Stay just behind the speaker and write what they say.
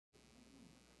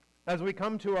As we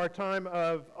come to our time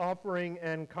of offering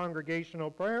and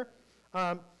congregational prayer,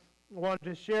 I wanted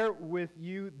to share with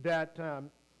you that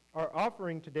our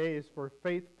offering today is for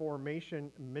Faith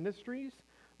Formation Ministries,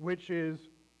 which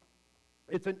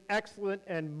it's an excellent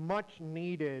and much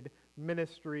needed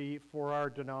ministry for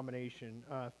our denomination.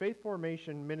 Faith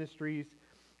Formation Ministries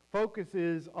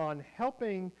focuses on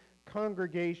helping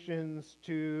congregations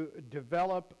to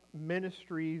develop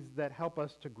ministries that help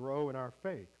us to grow in our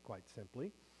faith, quite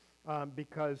simply.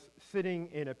 Because sitting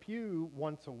in a pew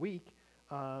once a week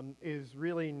is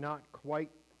really not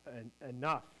quite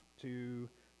enough to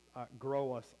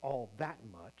grow us all that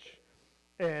much.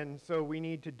 And so we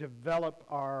need to develop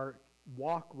our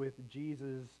walk with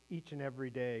Jesus each and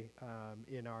every day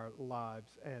in our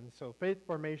lives. And so Faith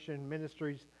Formation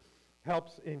Ministries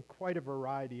helps in quite a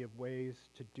variety of ways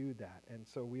to do that. And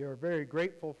so we are very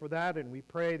grateful for that, and we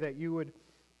pray that you would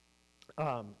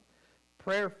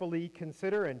prayerfully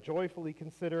consider and joyfully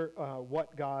consider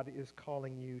what God is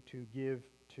calling you to give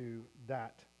to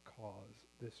that cause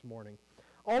this morning.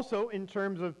 Also, in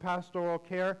terms of pastoral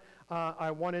care,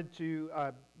 I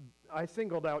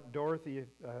singled out Dorothy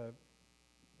a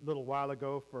little while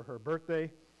ago for her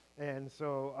birthday, and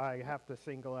so I have to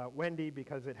single out Wendy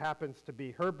because it happens to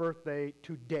be her birthday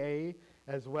today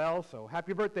as well. So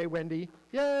happy birthday, Wendy.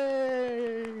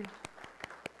 Yay!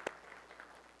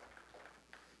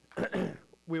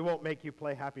 We won't make you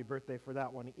play happy birthday for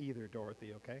that one either,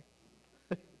 Dorothy, okay?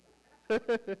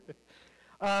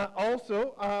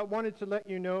 Also, wanted to let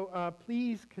you know,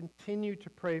 please continue to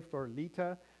pray for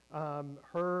Lita.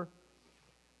 Her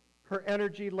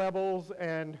energy levels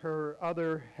and her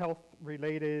other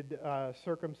health-related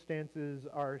circumstances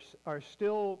are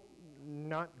still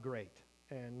not great.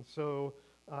 And so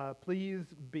please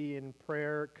be in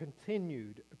prayer,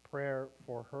 continued prayer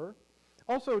for her.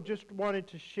 Also, just wanted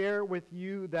to share with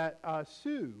you that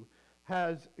Sue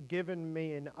has given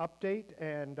me an update,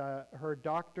 and her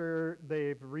doctor,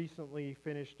 they've recently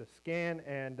finished a scan,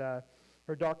 and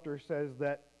her doctor says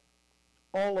that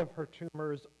all of her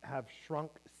tumors have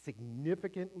shrunk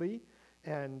significantly,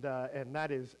 and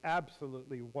that is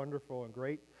absolutely wonderful and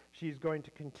great. She's going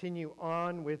to continue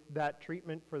on with that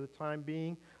treatment for the time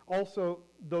being. Also,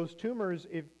 those tumors,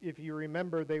 if you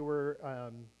remember, they were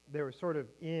sort of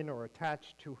in or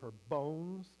attached to her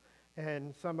bones,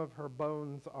 and some of her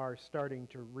bones are starting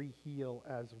to reheal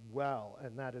as well,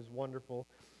 and that is wonderful.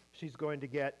 She's going to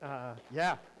get,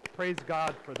 praise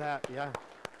God for that, yeah.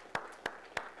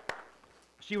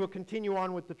 She will continue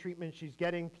on with the treatment she's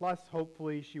getting, plus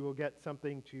hopefully she will get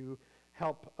something to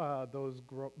help those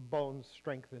bones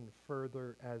strengthen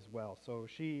further as well. So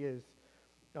she is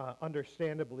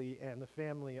understandably, and the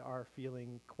family are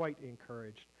feeling quite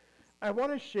encouraged. I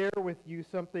want to share with you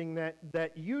something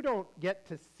that you don't get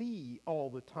to see all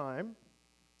the time,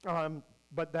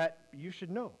 but that you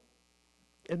should know.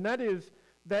 And that is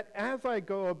that as I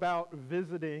go about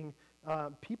visiting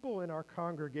people in our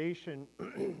congregation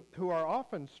who are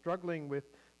often struggling with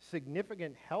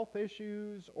significant health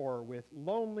issues or with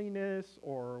loneliness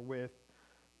or with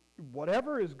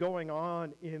whatever is going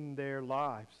on in their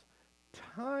lives,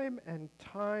 time and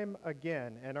time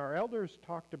again, and our elders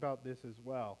talked about this as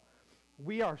well,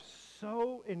 we are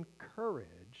so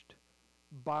encouraged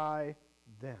by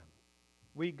them.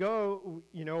 We go,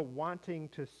 wanting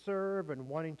to serve and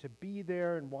wanting to be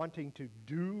there and wanting to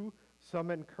do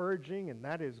some encouraging, and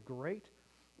that is great.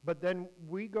 But then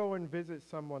we go and visit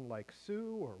someone like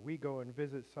Sue, or we go and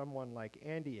visit someone like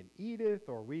Andy and Edith,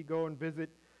 or we go and visit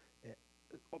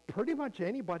pretty much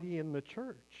anybody in the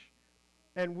church.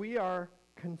 And we are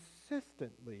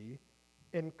consistently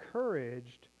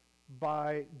encouraged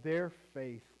by their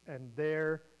faith and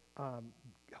their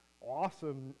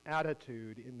awesome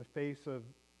attitude in the face of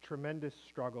tremendous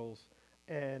struggles.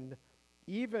 And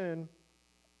even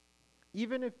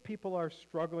if people are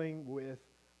struggling with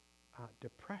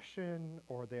depression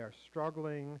or they are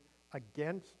struggling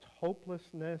against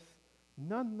hopelessness,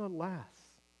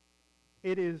 nonetheless,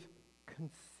 it is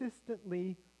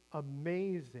consistently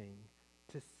amazing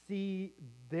to see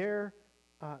their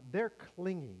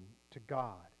clinging to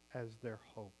God as their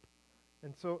hope.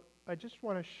 And so I just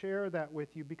want to share that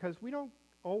with you because we don't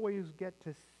always get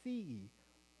to see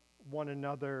one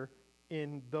another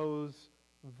in those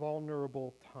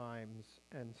vulnerable times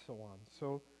and so on.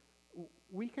 So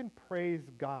we can praise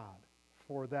God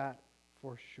for that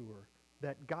for sure,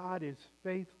 that God is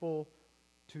faithful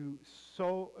to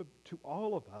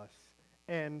all of us,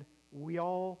 and we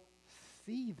all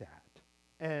see that,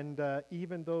 and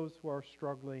even those who are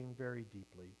struggling very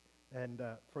deeply. And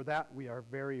for that, we are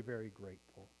very, very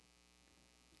grateful.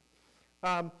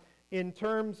 In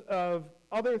terms of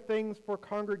other things for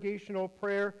congregational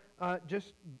prayer,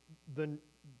 just the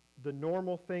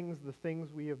normal things, the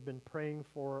things we have been praying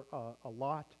for a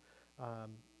lot.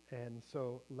 And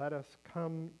so let us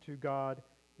come to God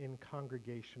in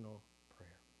congregational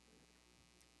prayer.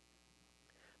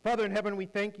 Father in heaven, we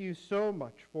thank you so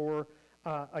much for,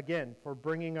 again, for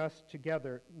bringing us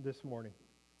together this morning.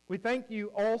 We thank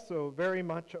you also very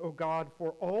much, O God,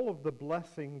 for all of the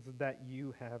blessings that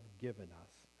you have given us.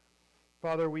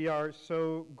 Father, we are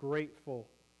so grateful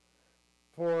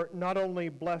for not only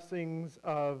blessings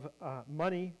of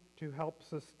money to help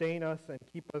sustain us and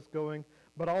keep us going,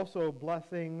 but also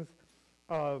blessings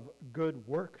of good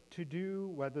work to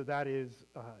do, whether that is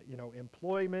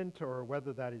employment, or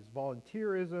whether that is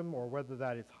volunteerism, or whether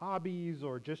that is hobbies,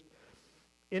 or just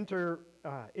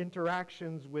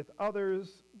interactions with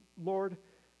others. Lord,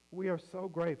 we are so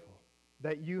grateful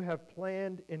that you have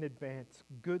planned in advance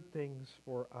good things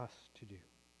for us to do.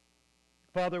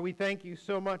 Father, we thank you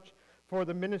so much for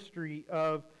the ministry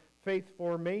of faith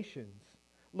formations.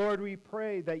 Lord, we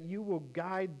pray that you will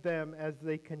guide them as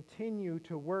they continue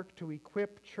to work to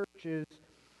equip churches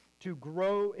to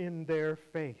grow in their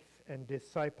faith and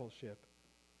discipleship.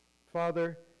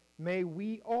 Father, may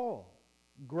we all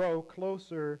grow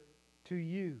closer to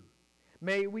you.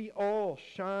 May we all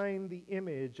shine the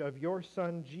image of your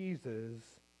Son Jesus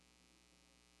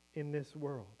in this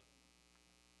world.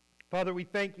 Father, we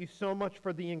thank you so much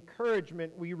for the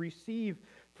encouragement we receive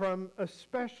from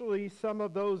especially some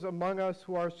of those among us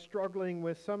who are struggling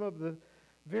with some of the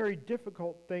very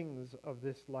difficult things of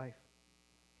this life.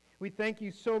 We thank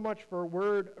you so much for a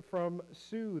word from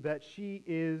Sue that she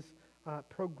is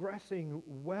progressing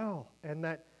well, and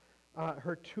that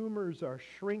her tumors are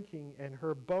shrinking and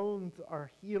her bones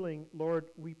are healing. Lord,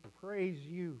 we praise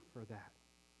you for that.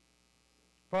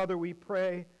 Father, we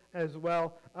pray as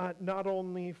well, not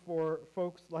only for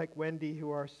folks like Wendy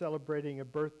who are celebrating a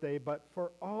birthday, but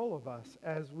for all of us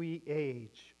as we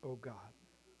age, oh God.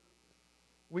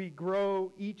 We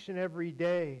grow each and every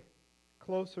day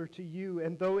closer to you,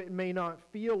 and though it may not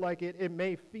feel like it, it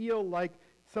may feel like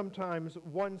sometimes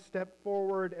one step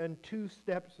forward and two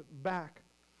steps back.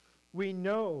 We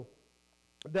know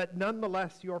that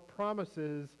nonetheless your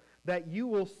promises that you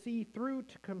will see through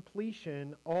to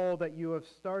completion all that you have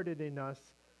started in us,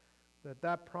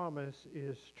 that promise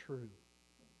is true.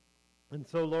 And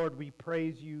so, Lord, we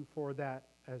praise you for that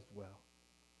as well.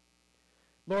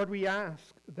 Lord, we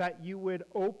ask that you would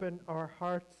open our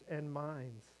hearts and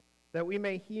minds, that we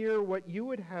may hear what you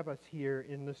would have us hear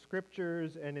in the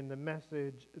scriptures and in the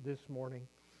message this morning.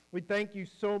 We thank you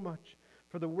so much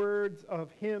for the words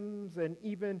of hymns and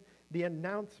even the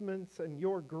announcements and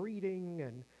your greeting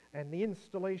and the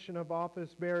installation of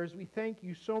office bearers. We thank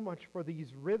you so much for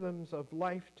these rhythms of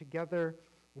life together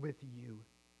with you.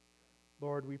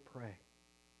 Lord, we pray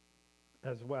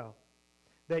as well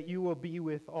that you will be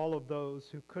with all of those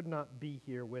who could not be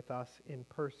here with us in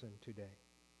person today.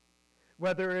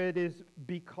 Whether it is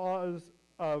because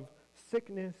of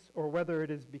sickness or whether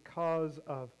it is because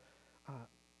of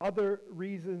other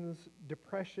reasons,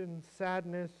 depression,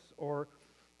 sadness, or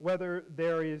whether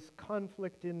there is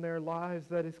conflict in their lives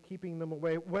that is keeping them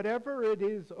away. Whatever it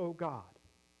is, O God,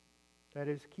 that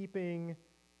is keeping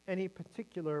any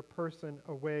particular person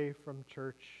away from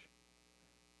church,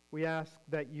 we ask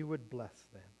that you would bless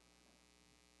them,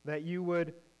 that you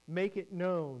would make it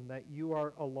known that you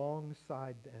are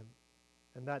alongside them,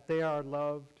 and that they are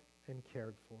loved and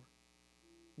cared for.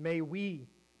 May we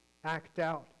act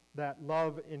out that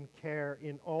love and care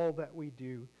in all that we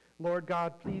do. Lord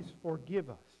God, please forgive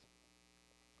us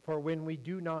for when we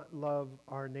do not love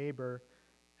our neighbor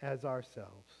as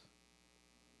ourselves.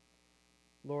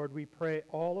 Lord, we pray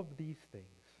all of these things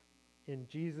in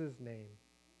Jesus' name.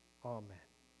 Amen.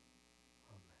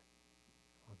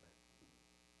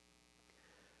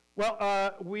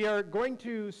 Well, we are going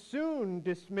to soon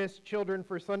dismiss children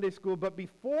for Sunday school, but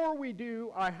before we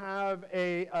do, I have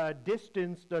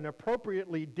an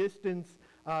appropriately distanced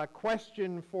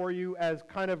question for you as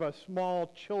kind of a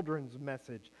small children's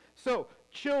message. So,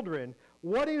 children,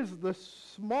 what is the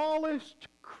smallest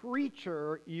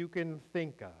creature you can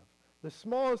think of? The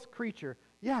smallest creature?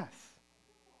 Yes.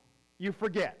 You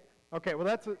forget. Okay, well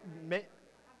that's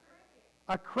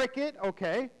a cricket,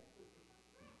 okay.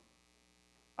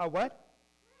 A what?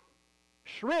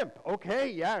 Shrimp.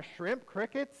 Okay, yeah, shrimp,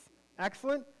 crickets.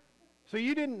 Excellent. So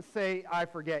you didn't say, I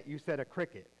forget, you said a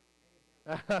cricket.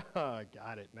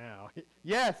 Got it now.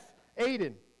 Yes,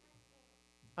 Aiden.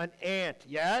 An ant,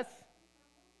 yes.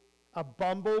 A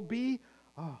bumblebee.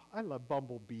 Oh, I love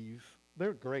bumblebees.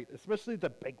 They're great, especially the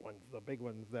big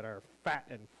ones that are fat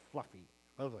and fluffy.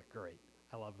 Those are great.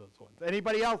 I love those ones.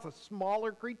 Anybody else? A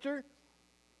smaller creature?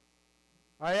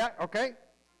 Oh, yeah? Okay.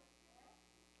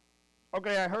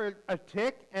 Okay, I heard a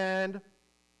tick, and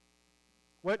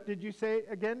what did you say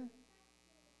again?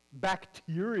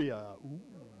 Bacteria. Ooh,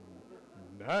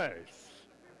 nice.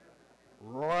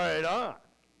 Right on.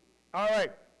 All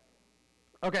right.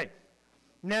 Okay.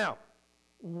 Now,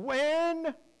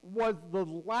 when was the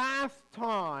last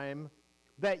time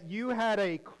that you had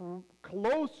a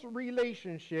close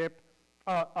relationship,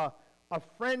 a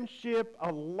friendship,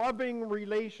 a loving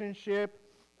relationship,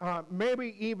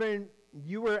 maybe even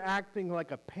you were acting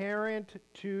like a parent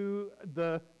to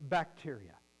the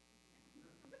bacteria?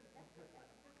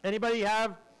 Anybody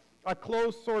have a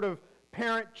close sort of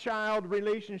parent-child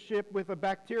relationship with a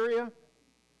bacteria?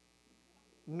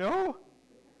 No?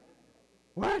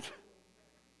 What?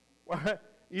 What?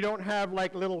 You don't have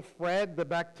like little Fred the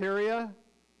bacteria?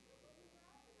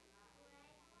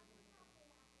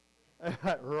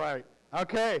 Right.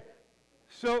 Okay.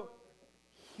 So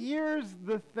here's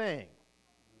the thing.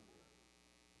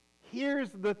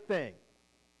 Here's the thing.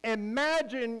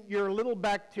 Imagine your little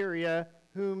bacteria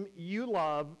whom you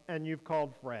love and you've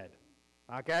called Fred.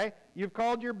 Okay? You've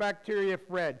called your bacteria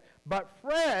Fred. But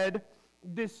Fred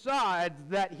decides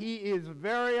that he is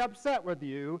very upset with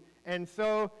you, and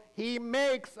so he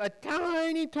makes a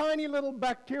tiny, tiny little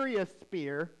bacteria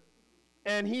spear,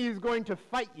 and he's going to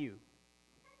fight you.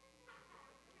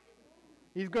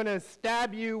 He's going to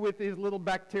stab you with his little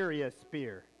bacteria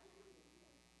spear.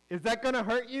 Is that going to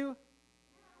hurt you?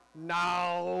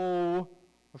 No,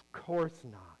 of course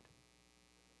not.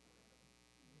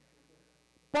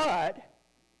 But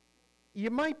you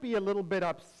might be a little bit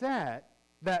upset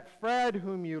that Fred,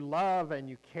 whom you love and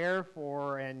you care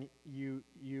for and you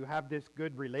have this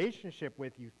good relationship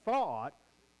with, you thought,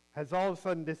 has all of a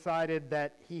sudden decided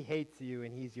that he hates you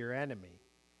and he's your enemy.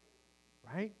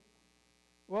 Right?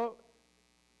 Well,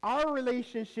 our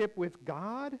relationship with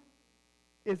God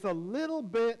is a little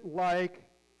bit like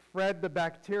Fred the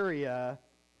bacteria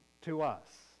to us.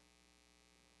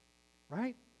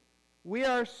 Right? We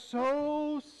are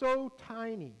so, so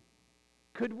tiny.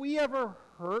 Could we ever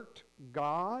hurt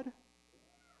God?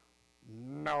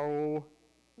 No.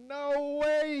 No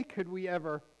way could we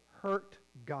ever hurt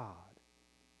God.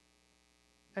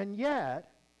 And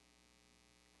yet,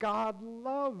 God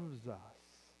loves us.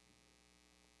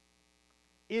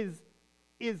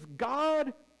 Is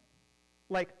God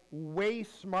like way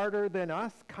smarter than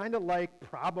us? Kind of like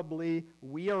probably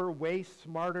we are way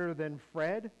smarter than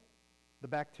Fred, the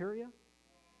bacteria?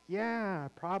 Yeah,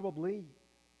 probably,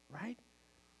 right?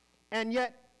 And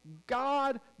yet,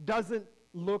 God doesn't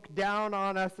look down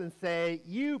on us and say,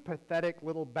 you pathetic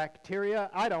little bacteria,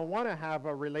 I don't want to have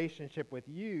a relationship with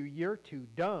you. You're too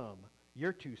dumb.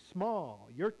 You're too small.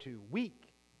 You're too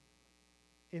weak.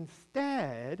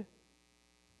 Instead,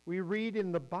 we read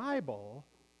in the Bible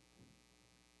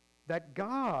that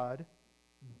God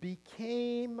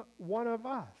became one of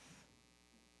us.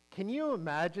 Can you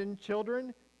imagine,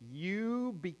 children,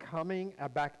 you becoming a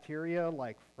bacteria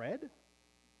like Fred?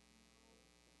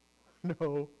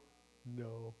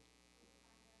 No.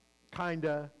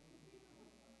 Kinda.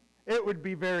 It would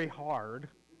be very hard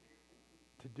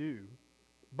to do.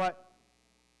 But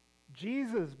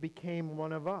Jesus became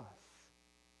one of us.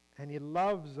 And he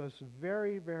loves us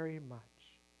very, very much.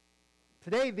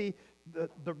 Today,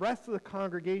 the rest of the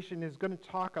congregation is going to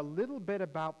talk a little bit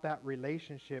about that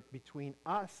relationship between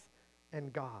us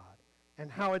and God.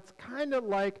 And how it's kind of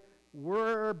like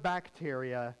we're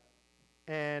bacteria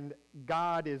and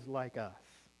God is like us,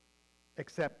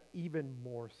 except even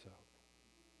more so.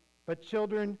 But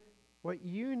children, what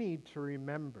you need to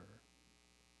remember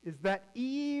is that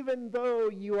even though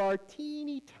you are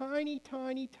teeny, tiny,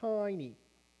 tiny, tiny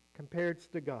compared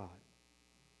to God,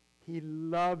 he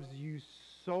loves you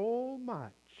so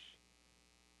much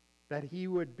that he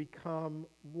would become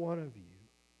one of you.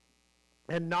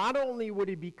 And not only would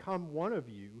he become one of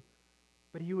you,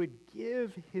 but he would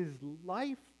give his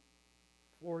life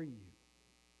for you.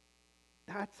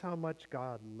 That's how much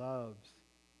God loves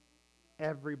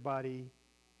everybody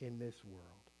in this world.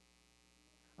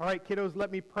 All right, kiddos,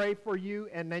 let me pray for you,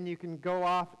 and then you can go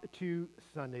off to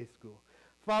Sunday school.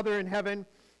 Father in heaven,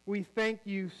 we thank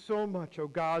you so much, oh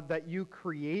God, that you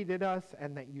created us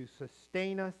and that you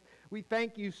sustain us. We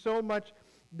thank you so much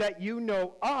that you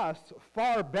know us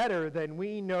far better than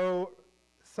we know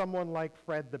someone like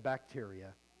Fred the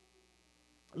bacteria.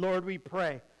 Lord, we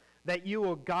pray that you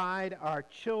will guide our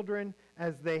children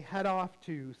as they head off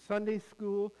to Sunday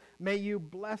school. May you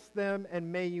bless them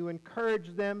and may you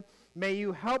encourage them. May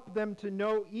you help them to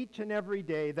know each and every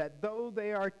day that though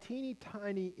they are teeny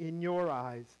tiny in your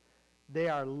eyes, they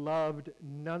are loved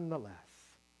nonetheless.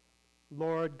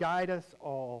 Lord, guide us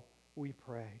all, we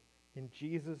pray. In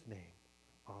Jesus' name,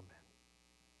 amen.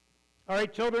 All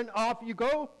right, children, off you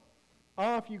go.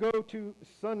 Off you go to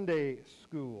Sunday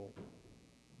school.